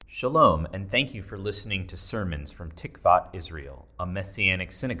Shalom, and thank you for listening to sermons from Tikvat Israel, a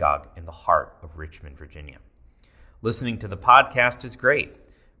Messianic synagogue in the heart of Richmond, Virginia. Listening to the podcast is great,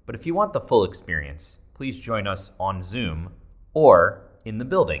 but if you want the full experience, please join us on Zoom or in the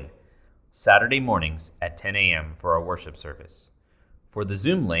building, Saturday mornings at 10 a.m. for our worship service. For the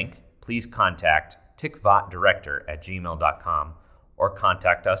Zoom link, please contact tikvatdirector@gmail.com or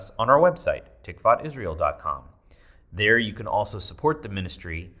contact us on our website, tikvatisrael.com. There you can also support the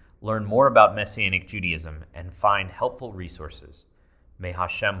ministry, learn more about Messianic Judaism, and find helpful resources. May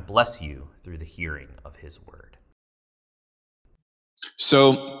Hashem bless you through the hearing of His word.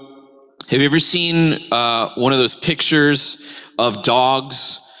 So, have you ever seen one of those pictures of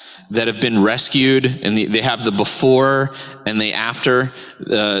dogs that have been rescued, and they have the before and the after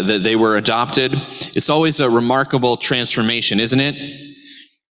that they were adopted? It's always a remarkable transformation, isn't it?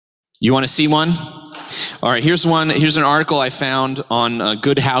 You want to see one? All right, here's one. Here's an article I found on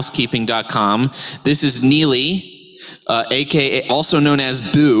goodhousekeeping.com. This is Neely, aka also known as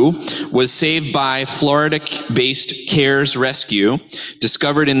Boo, was saved by Florida-based Cares Rescue,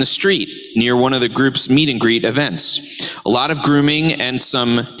 discovered in the street near one of the group's meet and greet events. A lot of grooming and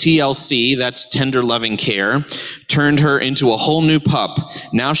some TLC, that's tender loving care, turned her into a whole new pup.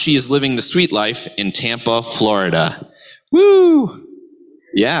 Now she is living the sweet life in Tampa, Florida. Woo!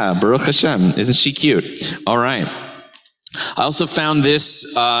 Yeah, Baruch Hashem. Isn't she cute? All right. I also found this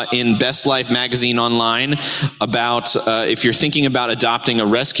in Best Life magazine online about if you're thinking about adopting a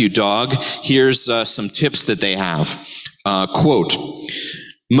rescue dog, here's some tips that they have. Quote,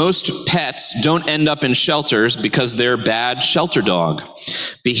 most pets don't end up in shelters because they're bad shelter dog.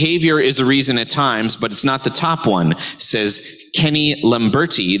 Behavior is a reason at times, but it's not the top one, says Kenny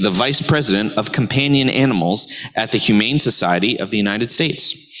Lamberti, the vice president of companion animals at the Humane Society of the United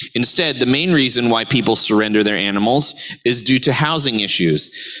States. Instead, the main reason why people surrender their animals is due to housing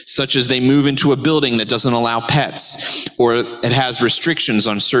issues, such as they move into a building that doesn't allow pets, or it has restrictions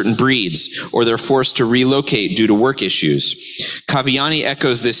on certain breeds, or they're forced to relocate due to work issues. Kaviani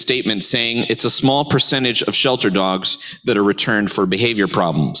echoes this statement, saying it's a small percentage of shelter dogs that are returned for behavior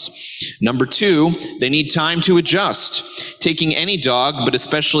problems. Number two, they need time to adjust. Taking any dog, but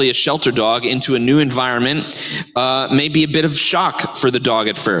especially a shelter dog, into a new environment may be a bit of shock for the dog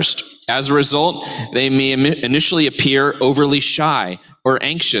at first. As a result, they may initially appear overly shy or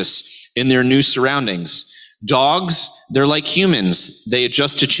anxious in their new surroundings. Dogs, they're like humans. They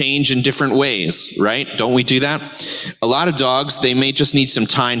adjust to change in different ways, right? Don't we do that? A lot of dogs, they may just need some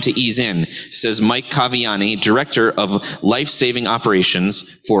time to ease in, says Mike Kaviani, director of life-saving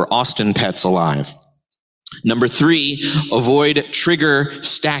operations for Austin Pets Alive. Number three, avoid trigger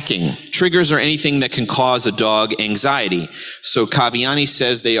stacking. Triggers are anything that can cause a dog anxiety. So Kaviani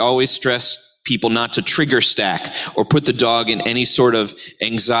says they always stress people not to trigger stack or put the dog in any sort of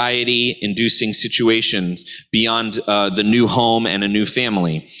anxiety-inducing situations beyond the new home and a new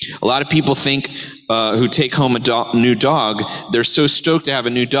family. A lot of people think who take home a new dog, they're so stoked to have a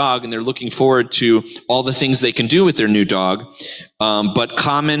new dog and they're looking forward to all the things they can do with their new dog. But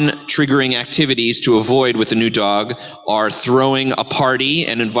common triggering activities to avoid with a new dog are throwing a party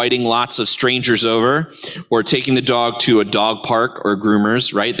and inviting lots of strangers over, or taking the dog to a dog park or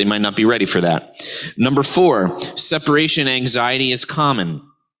groomers, right? They might not be ready for that. Number four, separation anxiety is common.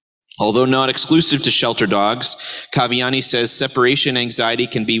 Although not exclusive to shelter dogs, Kaviani says separation anxiety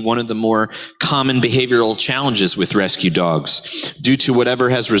can be one of the more common behavioral challenges with rescue dogs due to whatever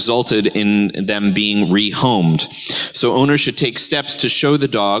has resulted in them being rehomed. So owners should take steps to show the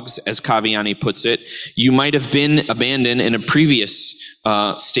dogs, as Kaviani puts it, you might have been abandoned in a previous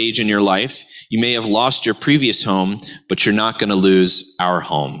stage in your life. You may have lost your previous home, but you're not going to lose our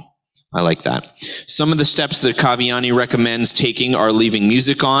home. I like that. Some of the steps that Kaviani recommends taking are leaving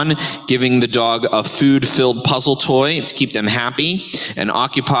music on, giving the dog a food-filled puzzle toy to keep them happy and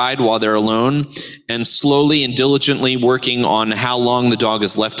occupied while they're alone, and slowly and diligently working on how long the dog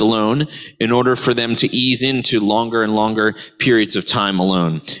is left alone in order for them to ease into longer and longer periods of time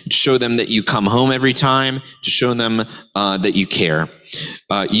alone. To show them that you come home every time, to show them that you care.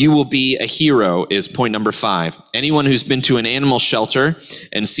 You will be a hero is point number 5. Anyone who's been to an animal shelter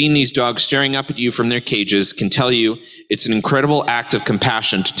and seen these dogs staring up at you from their cages can tell you it's an incredible act of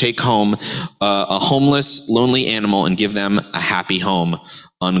compassion to take home a homeless, lonely animal and give them a happy home,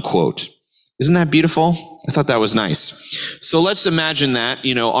 unquote. Isn't that beautiful? I thought that was nice. So let's imagine that,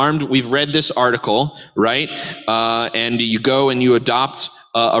 armed, we've read this article, right? And you go and you adopt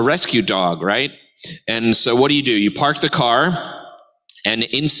a rescue dog, right? And so what do? You park the car, and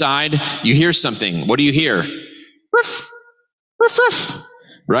inside you hear something. What do you hear? Ruff, ruff, ruff,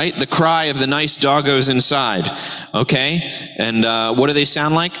 right? The cry of the nice doggos inside, okay? And what do they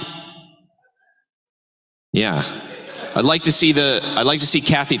sound like? Yeah. I'd like to see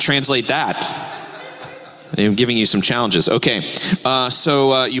Kathy translate that. I'm giving you some challenges. Okay,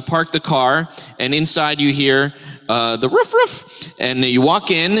 so you park the car, and inside you hear the roof roof, and you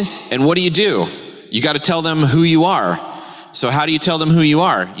walk in, and what do? You got to tell them who you are. So how do you tell them who you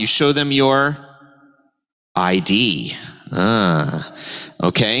are? You show them your ID.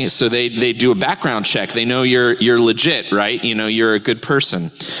 Okay, so they do a background check. They know you're legit, right? You know, you're a good person,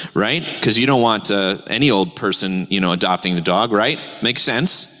 right? Because you don't want any old person, adopting the dog, right? Makes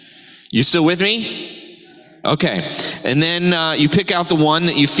sense. You still with me? Okay, and then you pick out the one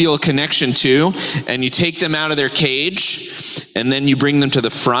that you feel a connection to, and you take them out of their cage, and then you bring them to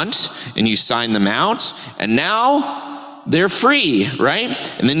the front, and you sign them out, and now they're free, right?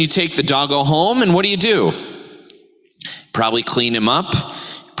 And then you take the doggo home, and what do? Probably clean him up,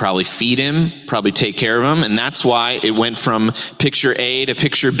 probably feed him, probably take care of him, and that's why it went from picture A to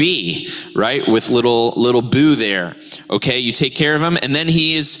picture B, right? With little Boo there. Okay, you take care of him, and then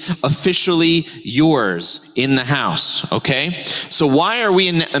he is officially yours in the house, okay? So why are we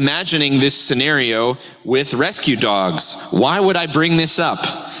imagining this scenario with rescue dogs? Why would I bring this up?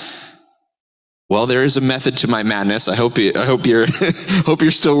 Well, there is a method to my madness. I hope you're hope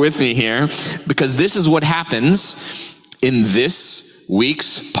you're still with me here, because this is what happens in this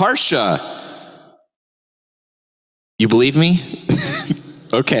week's Parsha. You believe me?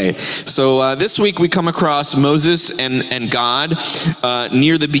 Okay, so this week we come across Moses and God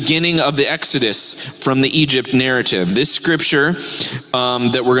near the beginning of the Exodus from the Egypt narrative. This scripture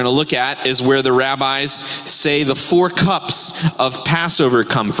that we're going to look at is where the rabbis say the 4 cups of Passover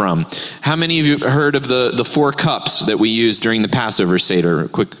come from. How many of you heard of the 4 cups that we use during the Passover Seder? A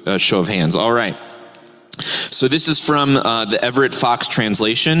quick show of hands. All right. So this is from the Everett Fox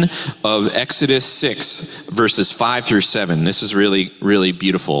translation of Exodus 6, verses 5 through 7. This is really, really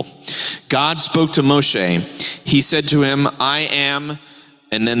beautiful. God spoke to Moshe. He said to him, I am,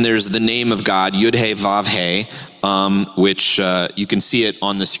 and then there's the name of God, Yud-He Vav-He, which you can see it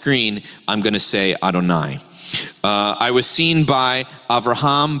on the screen. I'm going to say Adonai. I was seen by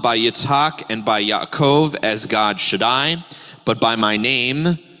Avraham, by Yitzhak, and by Yaakov as God Shaddai, but by my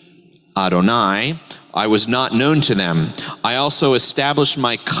name, Adonai, I was not known to them. I also established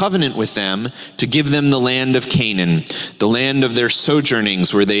my covenant with them to give them the land of Canaan, the land of their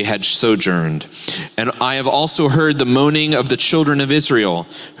sojournings where they had sojourned. And I have also heard the moaning of the children of Israel,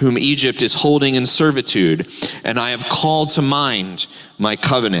 whom Egypt is holding in servitude. And I have called to mind my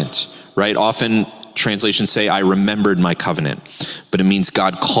covenant, right? Often translations say, I remembered my covenant, but it means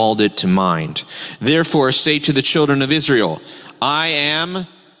God called it to mind. Therefore, say to the children of Israel, I am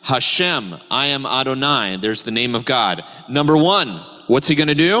Hashem, I am Adonai. There's the name of God. Number 1, what's he going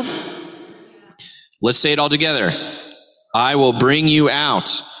to do? Let's say it all together. I will bring you out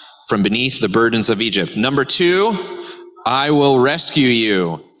from beneath the burdens of Egypt. Number 2, I will rescue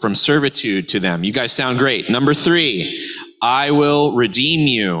you from servitude to them. You guys sound great. Number 3, I will redeem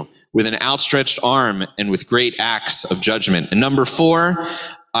you with an outstretched arm and with great acts of judgment. And number 4,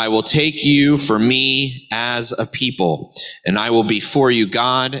 I will take you for me as a people, and I will be for you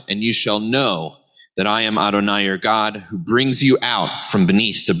God, and you shall know that I am Adonai your God, who brings you out from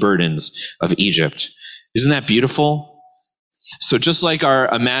beneath the burdens of Egypt. Isn't that beautiful? So just like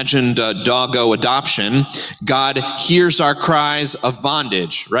our imagined doggo adoption, God hears our cries of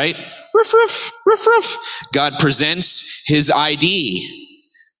bondage, right? Ruff, ruff, ruff, ruff. God presents his ID.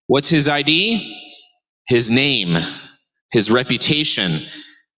 What's his ID? His name, his reputation,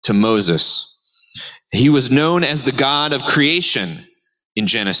 to Moses. He was known as the God of creation in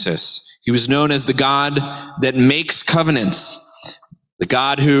Genesis. He was known as the God that makes covenants, the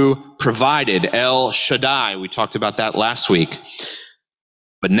God who provided, El Shaddai. We talked about that last week.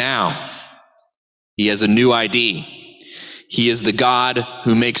 But now, he has a new ID. He is the God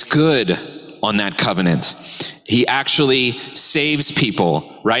who makes good on that covenant. He actually saves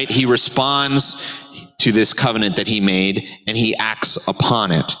people, right? He responds to this covenant that he made, and he acts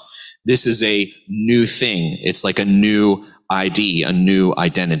upon it. This is a new thing. It's like a new ID, a new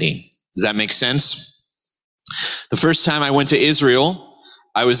identity. Does that make sense? The first time I went to Israel,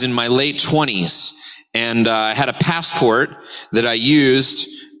 I was in my late 20s, and I had a passport that I used,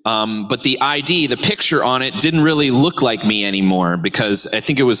 but the ID, the picture on it, didn't really look like me anymore, because I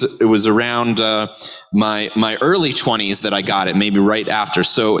think it was around my early 20s that I got it, maybe right after.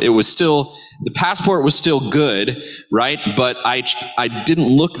 So it was still, the passport was still good, right? But I didn't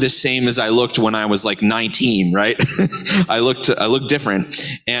look the same as I looked when I was like 19, right? I looked different.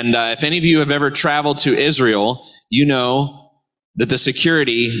 And if any of you have ever traveled to Israel, you know that the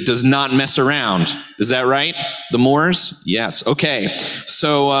security does not mess around. Is that right? The Moors? Yes. Okay.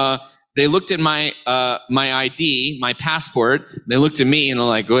 So they looked at my ID, my passport. They looked at me and they're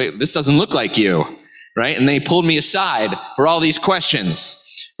like, wait, this doesn't look like you, right? And they pulled me aside for all these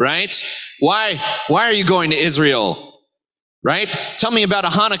questions, right? Why are you going to Israel, right? Tell me about a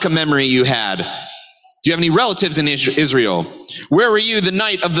Hanukkah memory you had. Do you have any relatives in Israel? Where were you the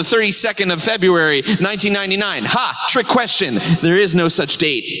night of the 32nd of February, 1999? Ha! Trick question. There is no such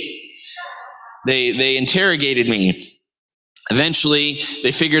date. They interrogated me. Eventually,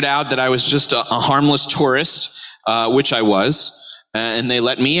 they figured out that I was just a harmless tourist, which I was, and they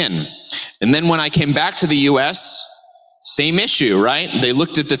let me in. And then when I came back to the U.S., same issue, right? They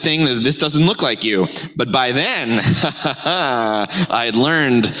looked at the thing, this doesn't look like you. But by then, I had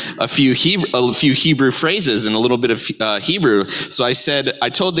learned a few Hebrew phrases and a little bit of Hebrew. So I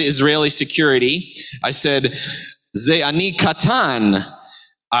told the Israeli security, I said, Ze ani katan,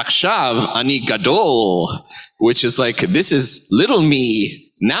 akshav ani gadol, which is like, this is little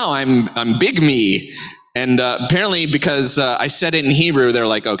me, now I'm big me. And apparently because I said it in Hebrew, they're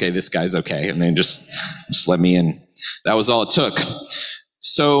like, okay, this guy's okay. And they just let me in. That was all it took.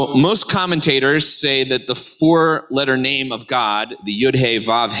 So most commentators say that the 4-letter name of God, the Yud-He,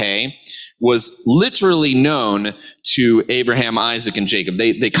 Vav-He, was literally known to Abraham, Isaac, and Jacob.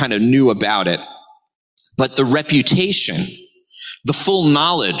 They kind of knew about it. But the reputation, the full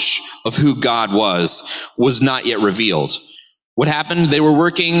knowledge of who God was not yet revealed. What happened? They were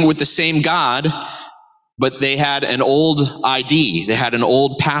working with the same God, but they had an old ID. They had an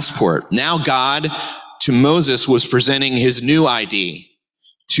old passport. Now God, to Moses, was presenting his new ID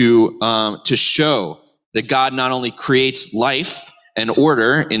to show that God not only creates life and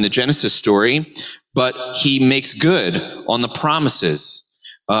order in the Genesis story, but he makes good on the promises,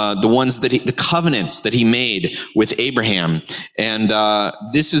 the covenants that he made with Abraham. And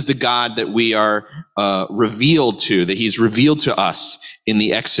this is the God that we are revealed to, that he's revealed to us in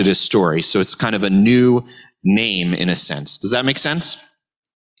the Exodus story. So it's kind of a new name in a sense. Does that make sense?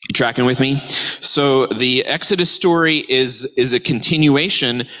 You tracking with me? So the Exodus story is a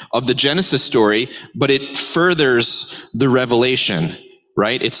continuation of the Genesis story, but it furthers the revelation,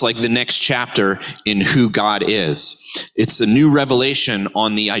 right? It's like the next chapter in who God is. It's a new revelation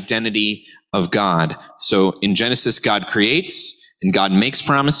on the identity of God. So in Genesis, God creates and God makes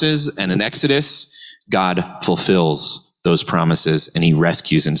promises, and in Exodus, God fulfills those promises and he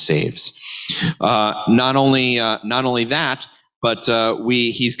rescues and saves. Not only that, but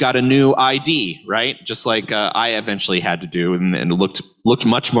he's got a new ID, right? Just like I eventually had to do, and looked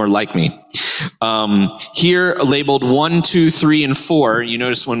much more like me. Here labeled 1, 2, 3, and 4. You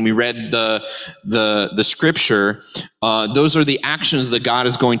notice when we read the scripture, those are the actions that God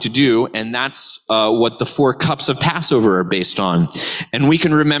is going to do, and that's what the 4 cups of Passover are based on. And we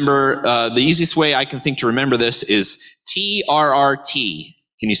can remember the easiest way I can think to remember this is TRRT.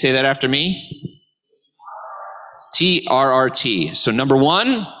 Can you say that after me? TRRT. So number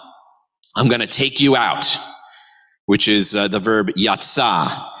 1, I'm going to take you out, which is the verb yatzah.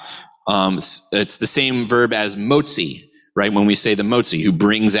 It's the same verb as motzi, right? When we say the motzi, who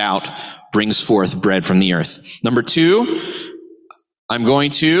brings forth bread from the earth. Number 2, I'm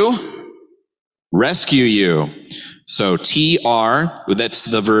going to rescue you. So TR, that's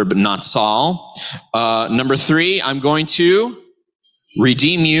the verb natsal. Number 3, I'm going to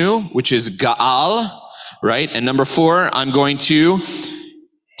redeem you, which is ga'al. Right? And number 4, I'm going to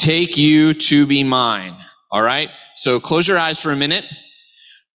take you to be mine. All right? So close your eyes for a minute.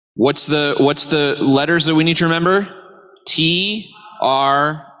 What's the letters that we need to remember? TRRT.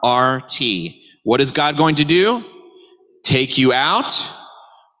 What is God going to do? Take you out,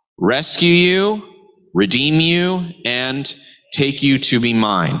 rescue you, redeem you, and take you to be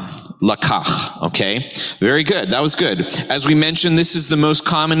mine. Lakach, okay? Very good. That was good. As we mentioned, this is the most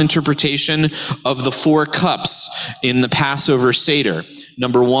common interpretation of the 4 cups in the Passover Seder.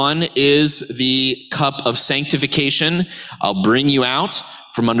 Number 1 is the cup of sanctification. I'll bring you out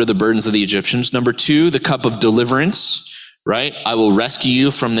from under the burdens of the Egyptians. Number 2, the cup of deliverance, right? I will rescue you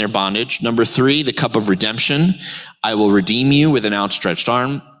from their bondage. Number 3, the cup of redemption. I will redeem you with an outstretched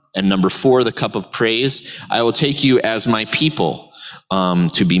arm. And number 4, the cup of praise. I will take you as my people.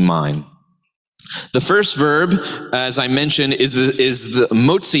 To be mine. The first verb, as I mentioned, is the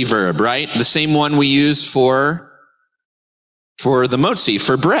motzi verb, right? The same one we use for the motzi,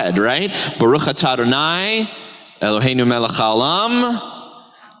 for bread, right? Baruch atah Adonai, Eloheinu melech haolam,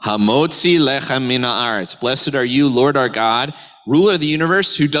 hamotzi lechem min haaretz. Blessed are you, Lord our God, ruler of the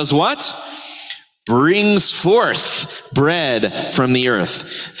universe, who does what? brings forth bread from the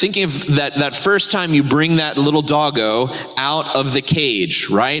earth. Thinking of that first time you bring that little doggo out of the cage,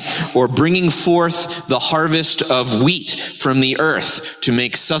 right? Or bringing forth the harvest of wheat from the earth to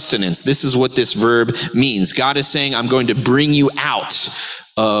make sustenance. This is what this verb means. God is saying, I'm going to bring you out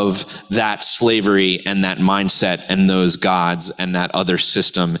of that slavery and that mindset and those gods and that other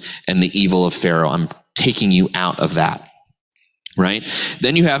system and the evil of Pharaoh. I'm taking you out of that. Right?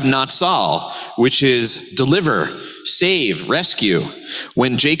 Then you have Natsal, which is deliver, save, rescue.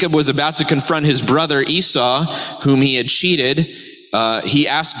 When Jacob was about to confront his brother Esau, whom he had cheated, he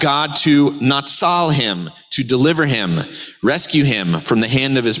asked God to Natsal him, to deliver him, rescue him from the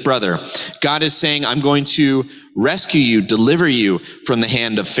hand of his brother. God is saying, I'm going to rescue you, deliver you from the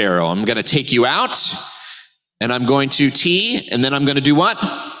hand of Pharaoh. I'm going to take you out, and I'm going to and then I'm going to do what?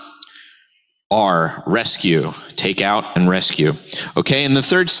 Rescue. Take out and rescue. Okay, and the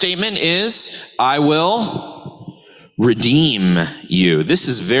third statement is, I will redeem you. This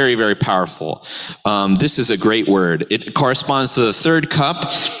is very, very powerful. This is a great word. It corresponds to the third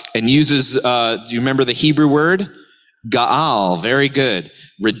cup and uses, do you remember the Hebrew word? Ga'al. Very good.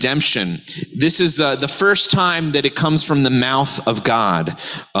 Redemption. This is the first time that it comes from the mouth of God,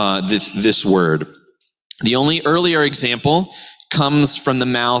 this word. The only earlier example comes from the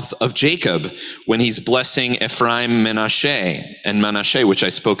mouth of Jacob when he's blessing Ephraim, Manasseh, which I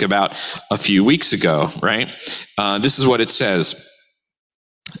spoke about a few weeks ago, right? This is what it says.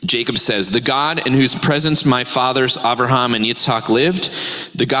 Jacob says, the God in whose presence my fathers Abraham and Yitzhak lived,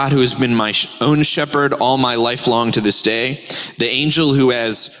 the God who has been my own shepherd all my life long to this day, the angel who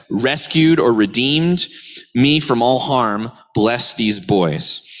has rescued or redeemed me from all harm, bless these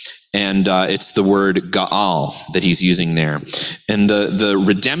boys. And it's the word Ga'al that he's using there. And the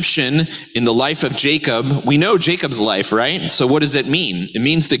redemption in the life of Jacob, we know Jacob's life, right? So what does it mean? It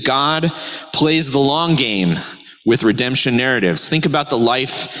means that God plays the long game with redemption narratives. Think about the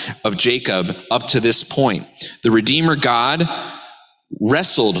life of Jacob up to this point. The Redeemer God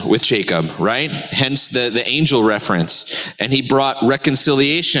wrestled with Jacob, right? Hence the angel reference. And he brought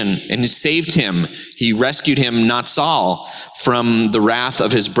reconciliation and he saved him. He rescued him, Natsal, from the wrath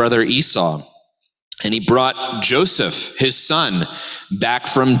of his brother Esau. And he brought Joseph, his son, back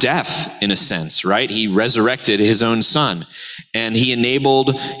from death, in a sense, right? He resurrected his own son. And he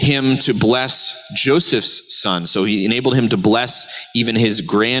enabled him to bless Joseph's son. So he enabled him to bless even his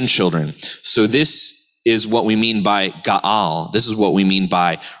grandchildren. So this is what we mean by Ga'al. This is what we mean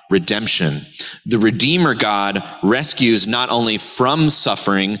by redemption. The Redeemer God rescues not only from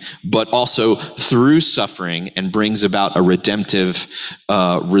suffering, but also through suffering and brings about a redemptive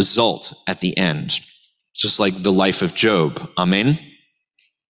result at the end. Just like the life of Job. Amen?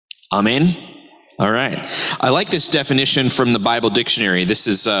 Amen? All right. I like this definition from the Bible dictionary. This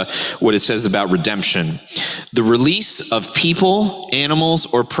is what it says about redemption. The release of people,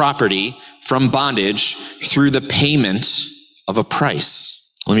 animals, or property from bondage through the payment of a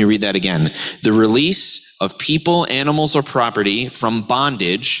price. Let me read that again. The release of people, animals, or property from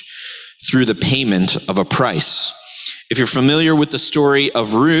bondage through the payment of a price. If you're familiar with the story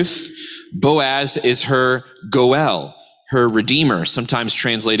of Ruth, Boaz is her Goel, her redeemer, sometimes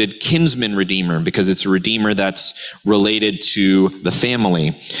translated kinsman redeemer, because it's a redeemer that's related to the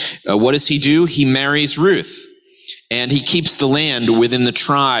family. What does he do? He marries Ruth. And he keeps the land within the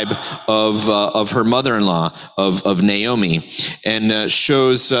tribe of her mother-in-law, of Naomi, and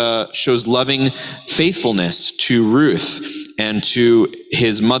shows loving faithfulness to Ruth and to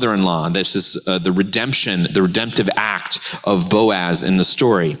his mother-in-law. This is the redemptive act of Boaz in the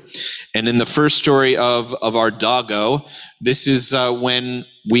story. And in the first story of our doggo, this is when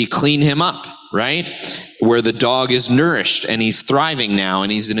we clean him up, right? Where the dog is nourished and he's thriving now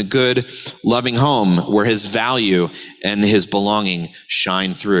and he's in a good, loving home where his value and his belonging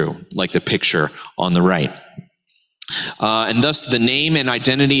shine through, like the picture on the right. And thus the name and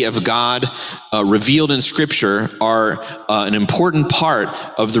identity of God revealed in Scripture are an important part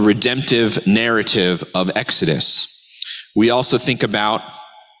of the redemptive narrative of Exodus. We also think about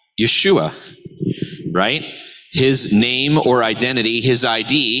Yeshua, right? His name or identity, his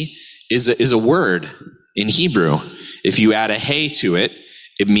ID, is a word in Hebrew. If you add a hey to it,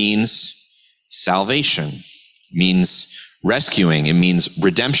 it means salvation. It means rescuing. It means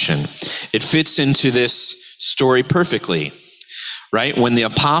redemption. It fits into this story perfectly, right? When the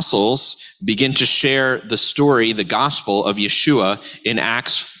apostles begin to share the story, the gospel of Yeshua in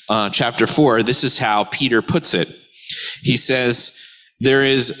Acts chapter 4, this is how Peter puts it. He says, there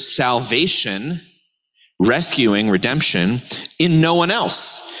is salvation, rescuing, redemption, in no one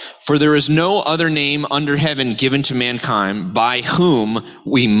else. For there is no other name under heaven given to mankind by whom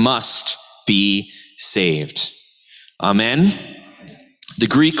we must be saved. Amen. The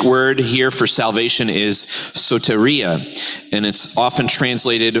Greek word here for salvation is soteria, and it's often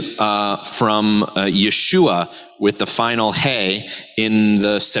translated from Yeshua with the final he in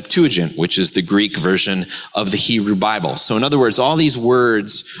the Septuagint, which is the Greek version of the Hebrew Bible. So in other words, all these words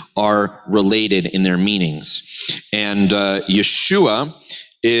are related in their meanings. And Yeshua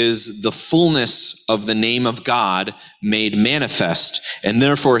is the fullness of the name of God made manifest, and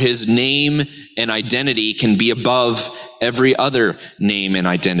therefore his name and identity can be above every other name and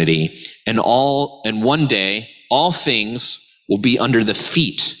identity. And one day, all things will be under the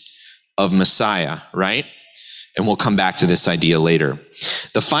feet of Messiah, right? And we'll come back to this idea later.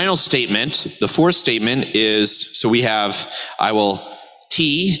 The final statement, the fourth statement is, so we have, I will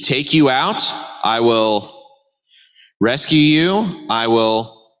take you out, I will rescue you, I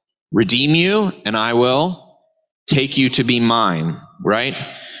will redeem you, and I will take you to be mine, right?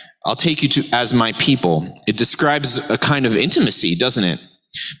 I'll take you as my people. It describes a kind of intimacy, doesn't it,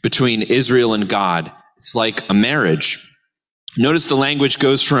 between Israel and God. It's like a marriage. Notice the language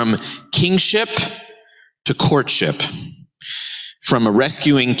goes from kingship to courtship, from a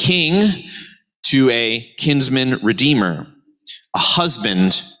rescuing king to a kinsman redeemer, a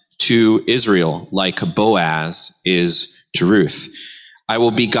husband to Israel, like Boaz is to Ruth. I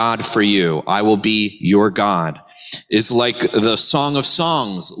will be God for you. I will be your God. Is like the Song of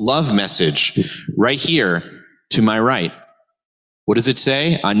Songs love message right here to my right. What does it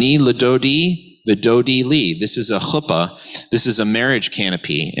say? Ani ledodi v'dodi li. This is a chuppah. This is a marriage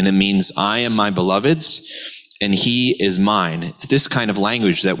canopy, and it means I am my beloved's and he is mine. It's this kind of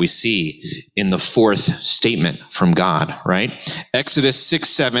language that we see in the fourth statement from God, right? Exodus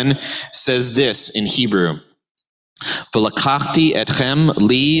 6:7 says this in Hebrew. V'lakachti etchem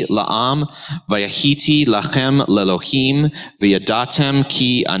li la'am v'yahiti lachem lelohim v'yadatem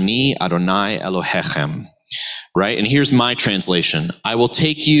ki ani Adonai Elohechem. Right? And here's my translation. I will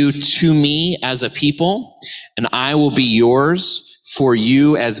take you to me as a people, and I will be yours for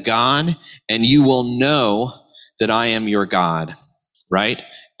you as God, and you will know that I am your God. Right?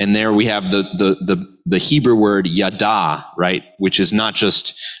 And there we have the Hebrew word yada, right? Which is not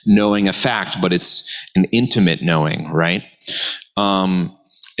just knowing a fact, but it's an intimate knowing, right? In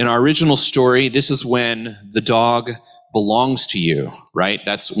our original story, this is when the dog belongs to you, right?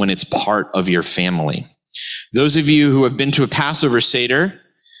 That's when it's part of your family. Those of you who have been to a Passover Seder,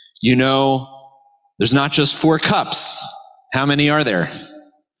 you know there's not just 4 cups. How many are there?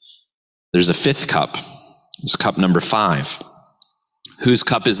 There's a 5th cup. It's cup number 5. Whose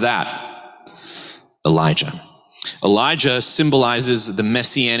cup is that? Elijah. Elijah symbolizes the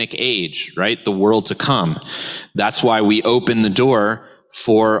messianic age, right? The world to come. That's why we open the door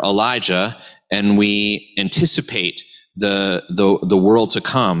for Elijah and we anticipate the world to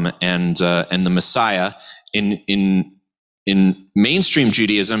come and the Messiah. In mainstream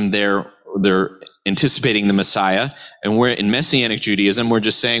Judaism, they're anticipating the Messiah, and we're in Messianic Judaism, we're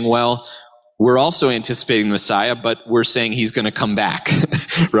just saying, well, we're also anticipating the Messiah, but we're saying he's going to come back,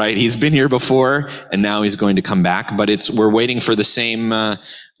 right? He's been here before, and now he's going to come back. But we're waiting for the same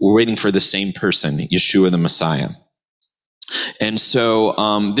person, Yeshua the Messiah. And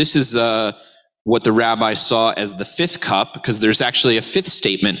so this is what the rabbi saw as the 5th cup, because there's actually a 5th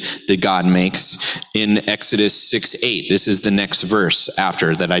statement that God makes in Exodus 6:8. This is the next verse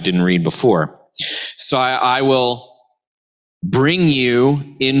after that I didn't read before. So I will bring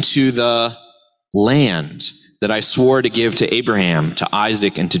you into the land that I swore to give to Abraham, to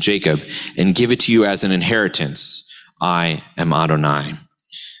Isaac, and to Jacob, and give it to you as an inheritance. I am Adonai.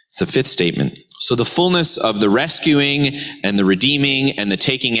 It's the 5th statement. So the fullness of the rescuing and the redeeming and the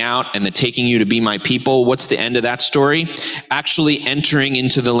taking out and the taking you to be my people, what's the end of that story? Actually entering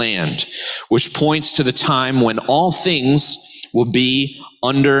into the land, which points to the time when all things will be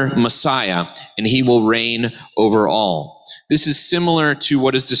under Messiah and he will reign over all. This is similar to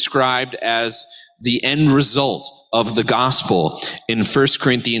what is described as the end result of the gospel in 1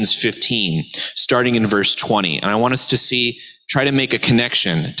 Corinthians 15, starting in verse 20. And I want us to try to make a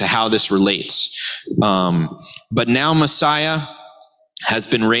connection to how this relates. But now Messiah has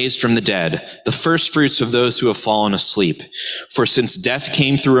been raised from the dead, the first fruits of those who have fallen asleep. For since death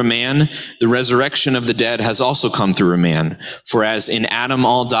came through a man, the resurrection of the dead has also come through a man. For as in Adam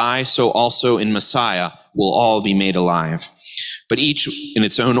all die, so also in Messiah will all be made alive. But each in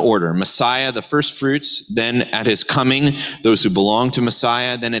its own order. Messiah, the first fruits, then at his coming, those who belong to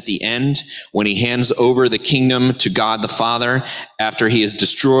Messiah, then at the end, when he hands over the kingdom to God the Father, after he has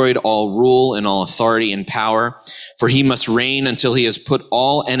destroyed all rule and all authority and power, for he must reign until he has put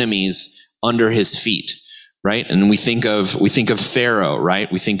all enemies under his feet. right? And we think of Pharaoh,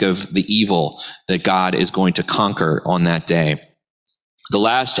 right? We think of the evil that God is going to conquer on that day. The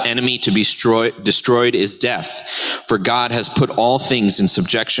last enemy to be destroyed is death, for God has put all things in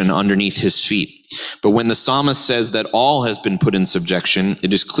subjection underneath his feet. But when the psalmist says that all has been put in subjection,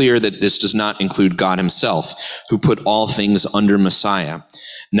 it is clear that this does not include God himself, who put all things under Messiah.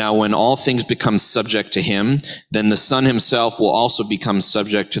 Now, when all things become subject to him, then the Son himself will also become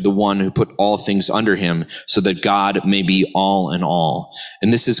subject to the one who put all things under him, so that God may be all in all.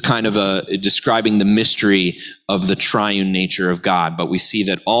 And this is kind of describing the mystery of the triune nature of God. But we see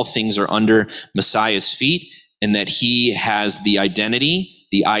that all things are under Messiah's feet, and that he has the identity,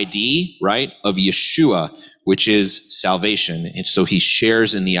 the ID, right, of Yeshua, which is salvation. And so he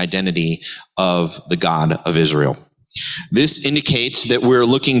shares in the identity of the God of Israel. This indicates that we're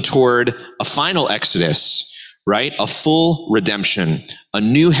looking toward a final exodus, right? A full redemption, a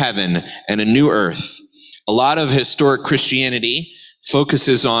new heaven and a new earth. A lot of historic Christianity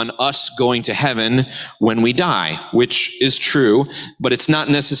focuses on us going to heaven when we die, which is true, but it's not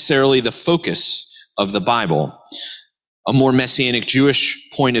necessarily the focus of the Bible. A more Messianic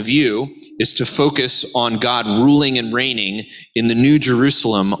Jewish point of view is to focus on God ruling and reigning in the new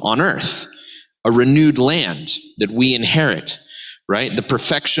Jerusalem on earth, a renewed land that we inherit, right? The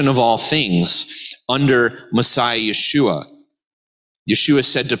perfection of all things under Messiah Yeshua. Yeshua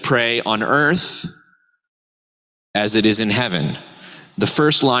said to pray on earth as it is in heaven. The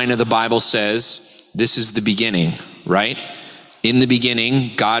first line of the Bible says, this is the beginning, right? In the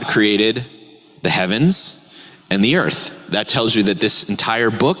beginning, God created the heavens and the earth. That tells you that this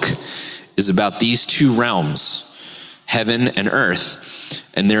entire book is about these two realms, heaven and earth.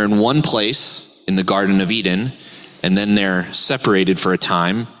 And they're in one place in the Garden of Eden, and then they're separated for a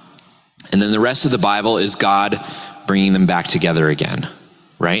time. And then the rest of the Bible is God bringing them back together again,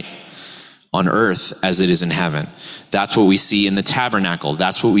 right? On earth as it is in heaven. That's what we see in the tabernacle.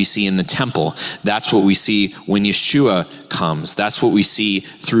 That's what we see in the temple. That's what we see when Yeshua comes. That's what we see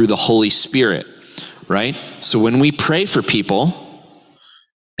through the Holy Spirit, right? So when we pray for people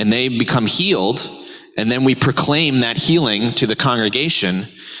and they become healed, and then we proclaim that healing to the congregation,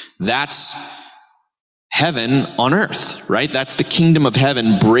 that's heaven on earth, right? That's the kingdom of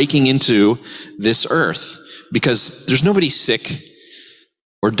heaven breaking into this earth, because there's nobody sick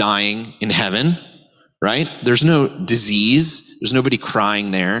or dying in heaven, right? There's no disease. There's nobody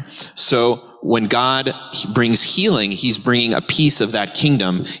crying there. So when God brings healing, he's bringing a piece of that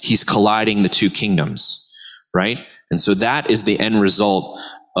kingdom. He's colliding the two kingdoms, right? And so that is the end result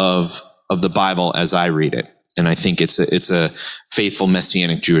of the Bible as I read it. And I think it's a faithful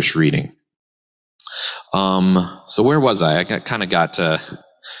Messianic Jewish reading. So where was I? I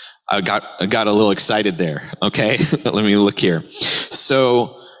got a little excited there. Okay. Let me look here.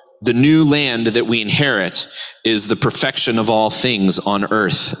 So the new land that we inherit is the perfection of all things on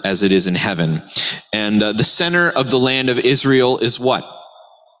earth as it is in heaven. And the center of the land of Israel is what?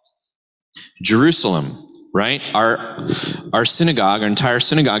 Jerusalem, right? Our synagogue, our entire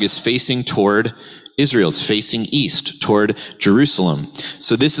synagogue is facing toward Israel. It's facing east toward Jerusalem.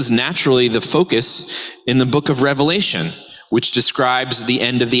 So this is naturally the focus in the book of Revelation, which describes the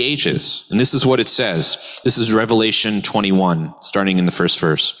end of the ages. And this is what it says. This is Revelation 21, starting in the first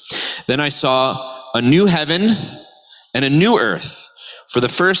verse. Then I saw a new heaven and a new earth, for the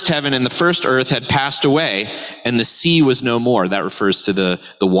first heaven and the first earth had passed away, and the sea was no more. That refers to the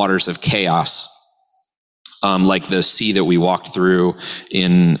waters of chaos. Like the sea that we walked through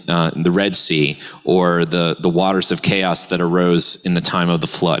in the Red Sea, or the waters of chaos that arose in the time of the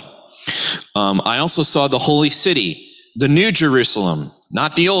flood. I also saw the holy city, the new Jerusalem,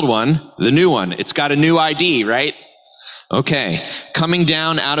 not the old one, the new one. It's got a new ID, right? Okay. Coming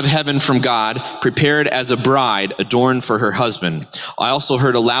down out of heaven from God, prepared as a bride adorned for her husband. I also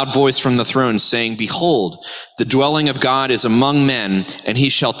heard a loud voice from the throne saying, behold, the dwelling of God is among men, and he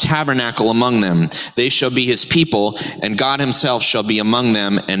shall tabernacle among them. They shall be his people, and God himself shall be among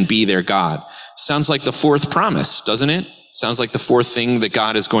them and be their God. Sounds like the fourth promise, doesn't it? Sounds like the fourth thing that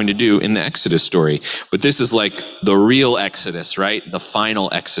God is going to do in the Exodus story. But this is like the real Exodus, right? The final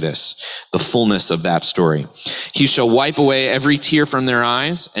Exodus, the fullness of that story. He shall wipe away every tear from their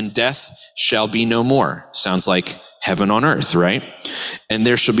eyes, and death shall be no more. Sounds like heaven on earth, right? And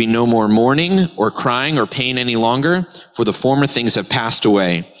there shall be no more mourning or crying or pain any longer, for the former things have passed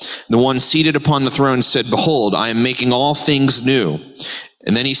away. The one seated upon the throne said, behold, I am making all things new.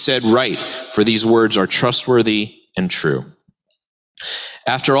 And then he said, write, for these words are trustworthy and true.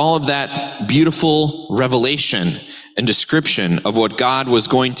 After all of that beautiful revelation and description of what God was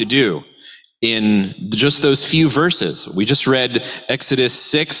going to do in just those few verses, we just read Exodus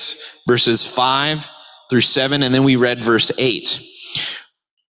 6 verses 5 through 7, and then we read verse 8.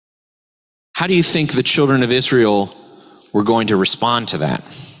 How do you think the children of Israel were going to respond to that?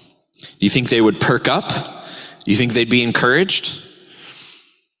 Do you think they would perk up? Do you think they'd be encouraged?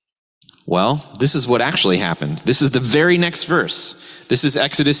 Well, this is what actually happened. This is the very next verse. This is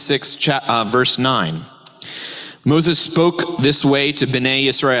Exodus 6, verse 9. Moses spoke this way to Bnei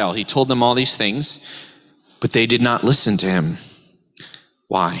Israel. He told them all these things, but they did not listen to him.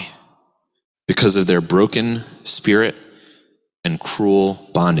 Why? Because of their broken spirit and cruel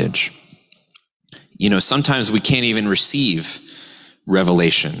bondage. You know, sometimes we can't even receive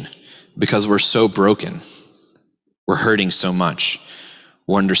revelation because we're so broken. We're hurting so much.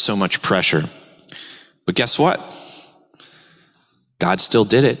 We're under so much pressure. But guess what? God still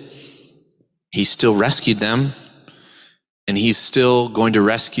did it. He still rescued them, and he's still going to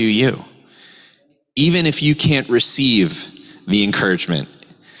rescue you. Even if you can't receive the encouragement,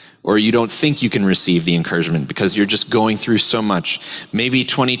 or you don't think you can receive the encouragement because you're just going through so much. Maybe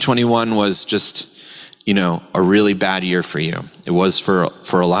 2021 was just, a really bad year for you. It was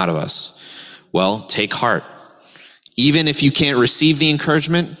for a lot of us. Well, take heart. Even if you can't receive the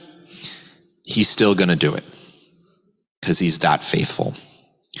encouragement, he's still going to do it because he's that faithful.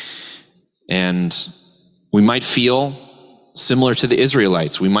 And we might feel similar to the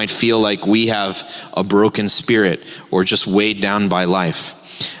Israelites. We might feel like we have a broken spirit or just weighed down by life.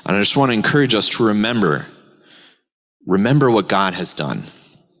 And I just want to encourage us to remember what God has done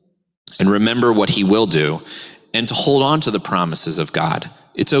and remember what he will do, and to hold on to the promises of God.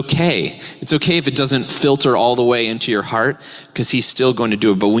 It's okay. It's okay if it doesn't filter all the way into your heart, because he's still going to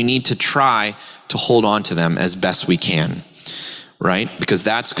do it. But we need to try to hold on to them as best we can, right? Because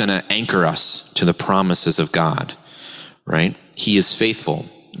that's going to anchor us to the promises of God, right? He is faithful.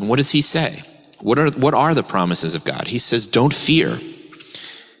 And what does he say? What are the promises of God? He says, don't fear.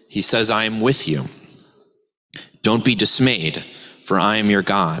 He says, I am with you. Don't be dismayed, for I am your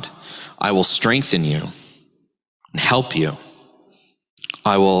God. I will strengthen you and help you.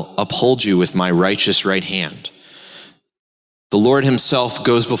 I will uphold you with my righteous right hand. The Lord himself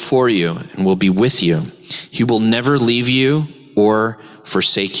goes before you and will be with you. He will never leave you or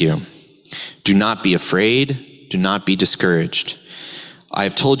forsake you. Do not be afraid. Do not be discouraged. I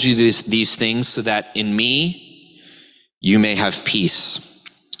have told you these things so that in me you may have peace.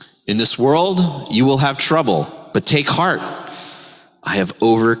 In this world you will have trouble, but take heart. I have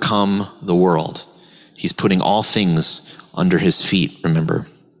overcome the world. He's putting all things under his feet, remember.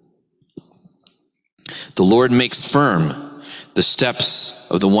 The Lord makes firm the steps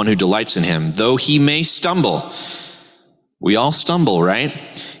of the one who delights in him. Though he may stumble, we all stumble, right?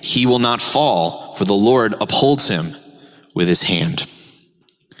 He will not fall, for the Lord upholds him with his hand.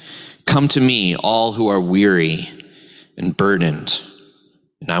 Come to me, all who are weary and burdened,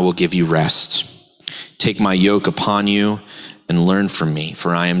 and I will give you rest. Take my yoke upon you and learn from me,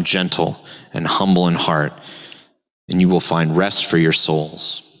 for I am gentle and humble in heart, and you will find rest for your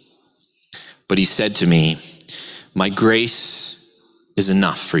souls. But he said to me, my grace is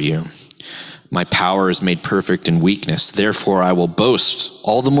enough for you. My power is made perfect in weakness. Therefore, I will boast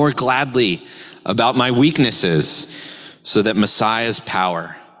all the more gladly about my weaknesses, so that Messiah's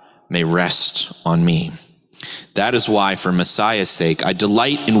power may rest on me. That is why, for Messiah's sake, I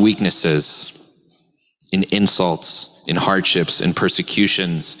delight in weaknesses, in insults, in hardships, in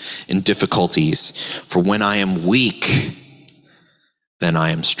persecutions, in difficulties. For when I am weak, then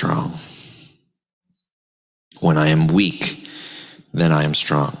I am strong. When I am weak, then I am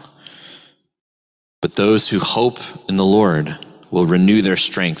strong. But those who hope in the Lord will renew their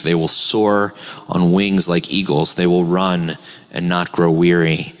strength. They will soar on wings like eagles. They will run and not grow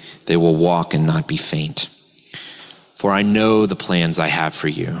weary. They will walk and not be faint. For I know the plans I have for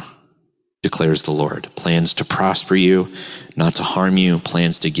you, declares the Lord. Plans to prosper you, not to harm you.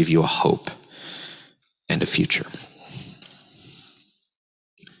 Plans to give you a hope and a future.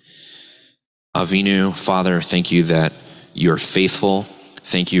 Avinu, Father, thank you that you're faithful.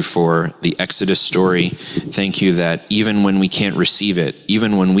 Thank you for the Exodus story. Thank you that even when we can't receive it,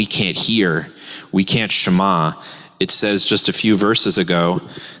 even when we can't hear, we can't shema, it says just a few verses ago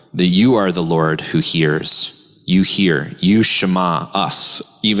that you are the Lord who hears. You hear, you shema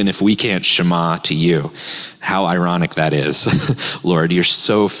us, even if we can't shema to you. How ironic that is. Lord, you're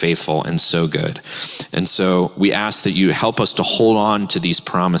so faithful and so good. And so we ask that you help us to hold on to these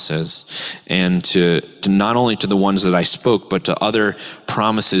promises, and to not only to the ones that I spoke, but to other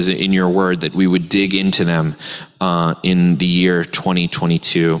promises in your word, that we would dig into them in the year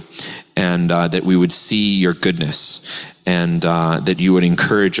 2022, and that we would see your goodness and that you would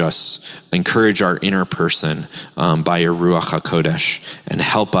encourage our inner person by your Ruach HaKodesh, and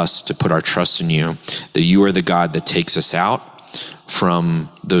help us to put our trust in you, that you are the God that takes us out from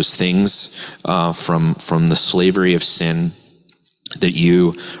those things, from the slavery of sin, that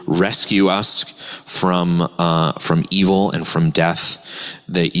you rescue us from evil and from death,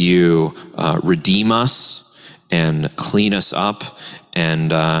 that you redeem us and clean us up,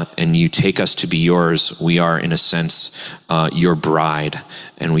 and you take us to be yours. We are, in a sense, your bride,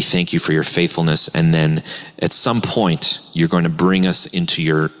 and we thank you for your faithfulness. And then at some point, you're going to bring us into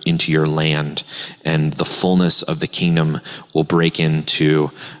your land, and the fullness of the kingdom will break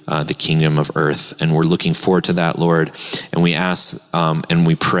into the kingdom of earth. And we're looking forward to that, Lord. And we ask, and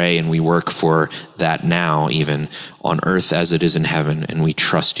we pray, and we work for that now, even on earth as it is in heaven. And we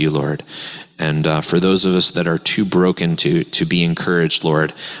trust you, Lord. And for those of us that are too broken to be encouraged,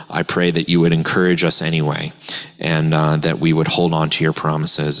 Lord, I pray that you would encourage us anyway, and that we would hold on to your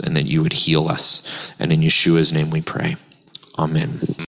promises, and that you would heal us. And in Yeshua's name we pray. Amen.